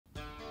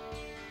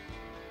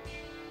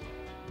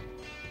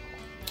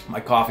My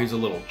coffee's a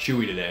little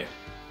chewy today.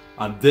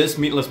 On this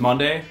Meatless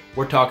Monday,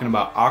 we're talking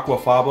about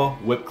Aquafaba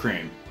whipped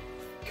cream.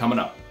 Coming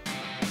up.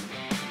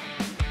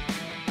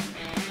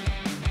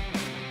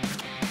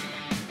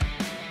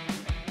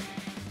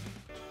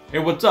 Hey,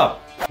 what's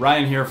up?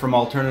 Ryan here from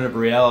Alternative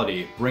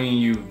Reality, bringing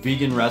you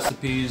vegan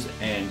recipes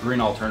and green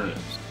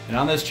alternatives. And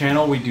on this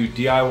channel, we do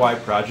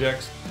DIY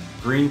projects,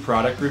 green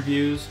product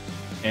reviews,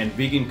 and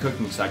vegan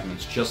cooking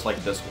segments just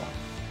like this one.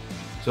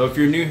 So if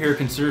you're new here,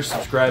 consider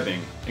subscribing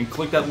and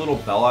click that little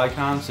bell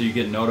icon so you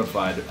get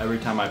notified every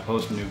time I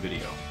post a new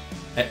video.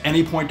 At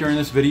any point during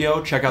this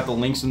video, check out the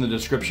links in the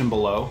description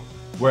below,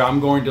 where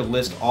I'm going to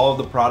list all of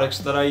the products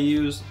that I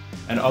use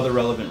and other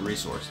relevant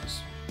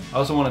resources. I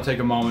also want to take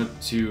a moment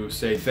to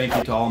say thank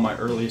you to all my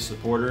early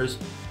supporters.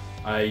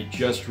 I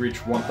just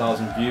reached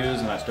 1,000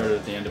 views and I started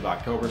at the end of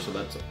October, so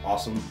that's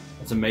awesome.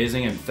 That's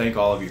amazing, and thank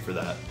all of you for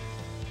that.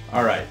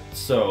 Alright,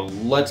 so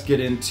let's get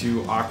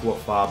into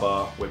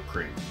Aquafaba whipped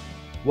cream.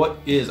 What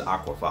is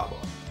Aquafaba?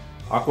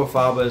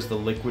 Aquafaba is the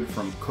liquid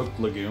from cooked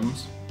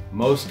legumes.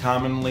 Most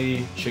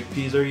commonly,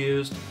 chickpeas are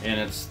used, and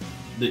it's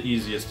the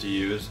easiest to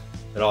use.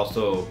 It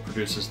also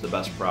produces the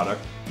best product.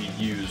 If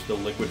you use the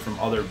liquid from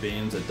other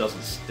beans, it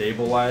doesn't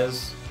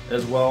stabilize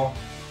as well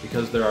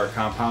because there are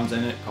compounds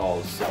in it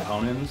called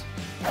saponins,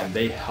 and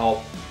they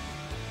help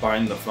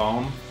bind the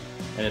foam.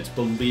 And it's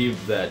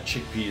believed that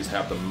chickpeas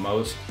have the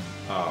most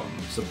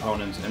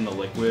saponins in the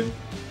liquid,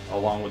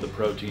 along with the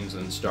proteins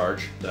and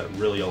starch that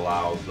really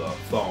allow the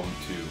foam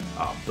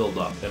to build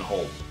up and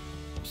hold.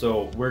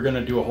 So we're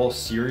gonna do a whole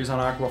series on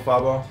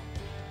Aquafaba.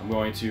 I'm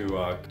going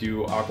to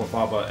do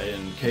Aquafaba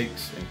in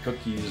cakes and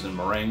cookies and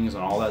meringues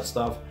and all that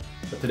stuff.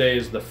 But today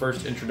is the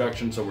first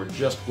introduction, so we're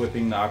just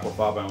whipping the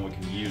Aquafaba and we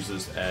can use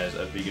this as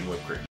a vegan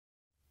whipped cream.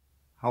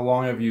 How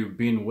long have you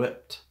been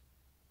whipped?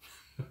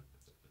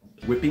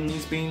 Whipping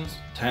these beans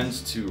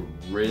tends to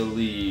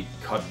really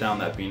cut down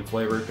that bean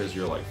flavor because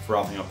you're like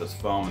frothing up this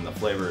foam and the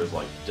flavor is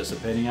like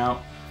dissipating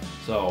out.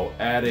 So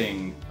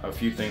adding a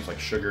few things like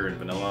sugar and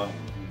vanilla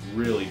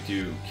really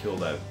do kill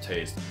that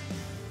taste.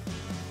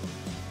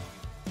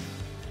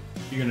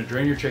 You're gonna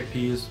drain your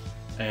chickpeas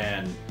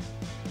and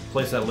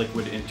place that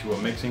liquid into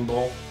a mixing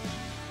bowl.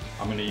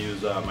 I'm gonna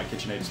use my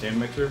KitchenAid stand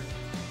mixer.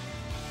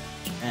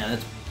 And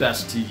it's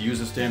best to use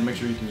a stand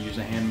mixer. You can use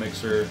a hand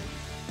mixer.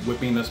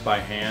 Whipping this by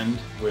hand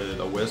with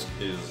a whisk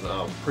is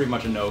pretty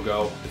much a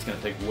no-go. It's going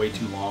to take way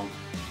too long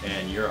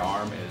and your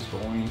arm is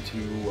going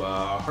to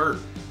hurt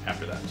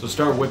after that. So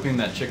start whipping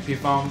that chickpea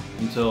foam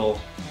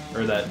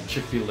or that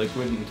chickpea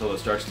liquid until it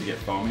starts to get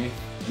foamy.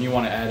 And you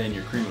want to add in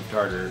your cream of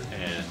tartar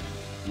and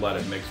let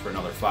it mix for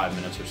another 5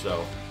 minutes or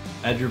so.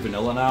 Add your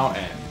vanilla now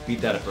and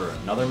beat that for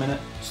another minute.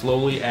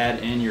 Slowly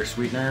add in your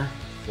sweetener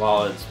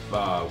while it's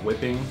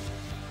whipping.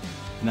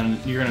 And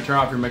then you're gonna turn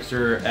off your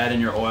mixer, add in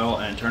your oil,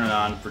 and turn it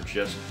on for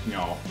just,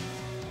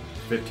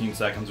 15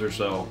 seconds or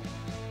so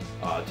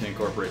to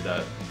incorporate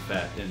that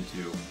fat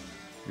into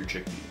your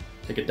chickpea.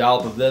 Take a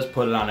dollop of this,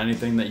 put it on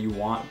anything that you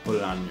want. Put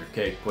it on your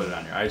cake, put it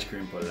on your ice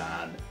cream, put it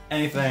on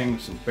anything,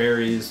 some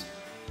berries.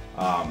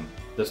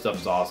 This stuff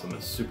is awesome,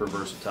 it's super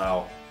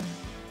versatile.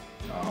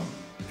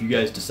 If you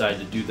guys decide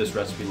to do this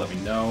recipe, let me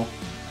know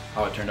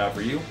how it turned out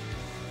for you.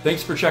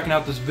 Thanks for checking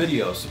out this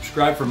video.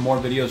 Subscribe for more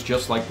videos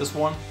just like this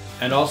one.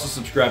 And also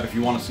subscribe if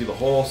you want to see the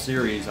whole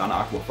series on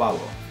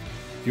Aquafaba.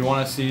 If you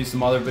want to see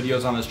some other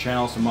videos on this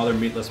channel, some other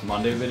Meatless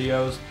Monday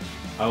videos,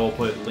 I will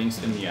put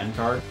links in the end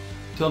card.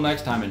 Till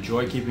next time,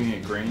 enjoy keeping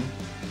it green,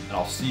 and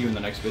I'll see you in the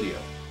next video.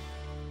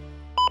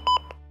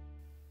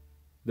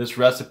 This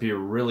recipe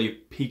really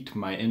piqued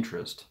my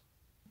interest.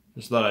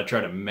 Just thought I'd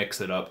try to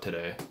mix it up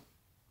today.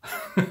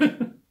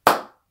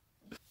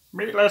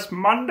 Meatless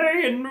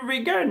Monday in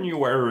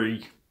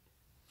Veganuary.